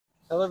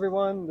Hello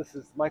everyone, this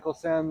is Michael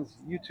San's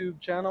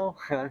YouTube channel,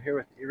 and I'm here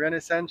with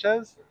Irene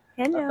Sanchez,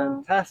 a Hello.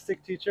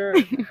 fantastic teacher.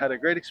 Had a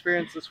great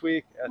experience this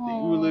week at the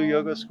ULU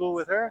Yoga school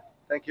with her.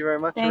 Thank you very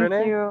much, Thank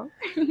Irene. you.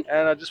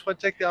 And I just want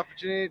to take the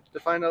opportunity to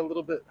find out a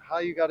little bit how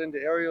you got into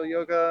aerial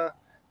yoga,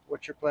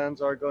 what your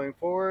plans are going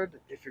forward,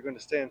 if you're going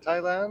to stay in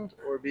Thailand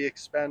or be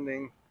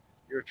expanding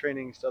your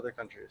trainings to other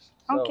countries.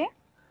 So Okay.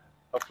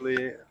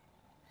 hopefully,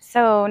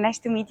 So nice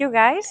to meet you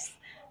guys.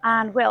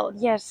 And well,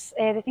 yes,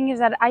 the thing is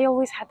that I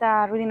always had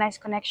a really nice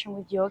connection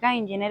with yoga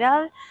in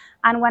general.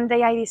 And one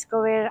day I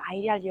discovered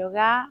Aerial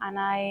Yoga and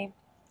I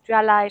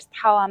realized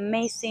how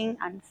amazing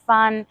and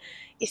fun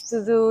is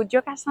to do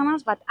yoga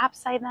asanas, but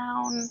upside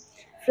down,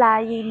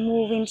 flying,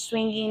 moving,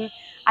 swinging.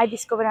 I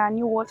discovered a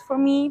new world for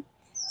me.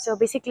 So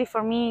basically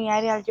for me,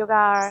 Aerial Yoga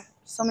are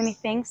so many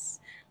things,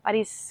 but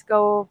it's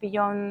go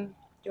beyond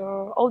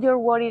all your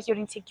worries, your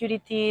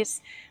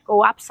insecurities,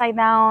 go upside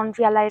down,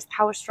 realize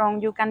how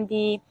strong you can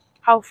be,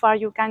 how far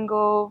you can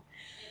go.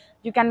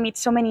 You can meet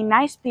so many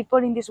nice people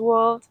in this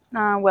world.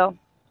 Well,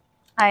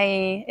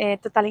 I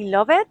totally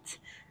love it.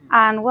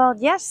 And well,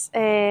 yes,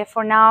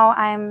 for now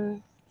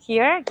I'm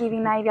here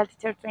giving ideal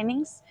teacher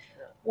trainings.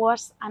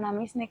 Was an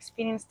amazing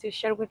experience to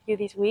share with you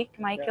this week,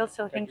 Michael.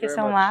 So thank you very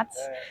so much.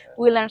 much.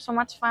 We learned so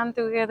much fun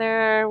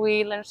together.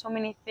 We learned so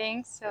many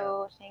things.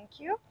 So thank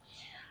you.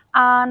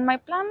 And my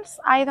plans,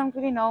 I don't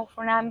really know.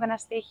 For now, I'm gonna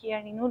stay here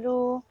in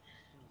ULU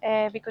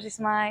because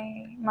it's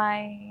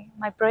my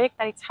project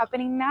that it's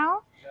happening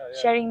now,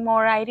 sharing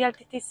more ideal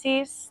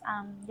TTCs.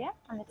 And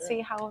let's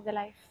see how the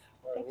life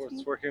takes me.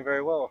 It's working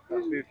very well. I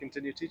hope you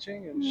continue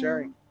teaching and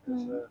sharing.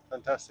 It's a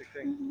fantastic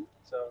thing.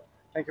 So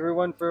thank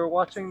everyone for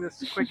watching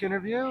this quick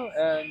interview,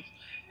 and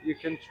you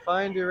can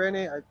find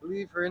Irene, I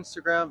believe her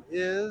Instagram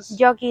is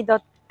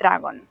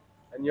Yogui.dragon.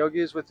 and yogi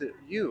is with the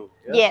U.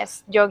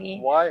 Yes,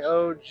 yogi.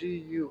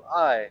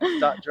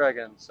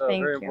 YOGUI.dragon. So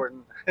Thank very you.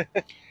 important.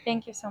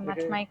 Thank you so much,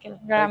 Okay. Michael.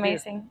 You're Thank you.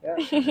 amazing. Yeah.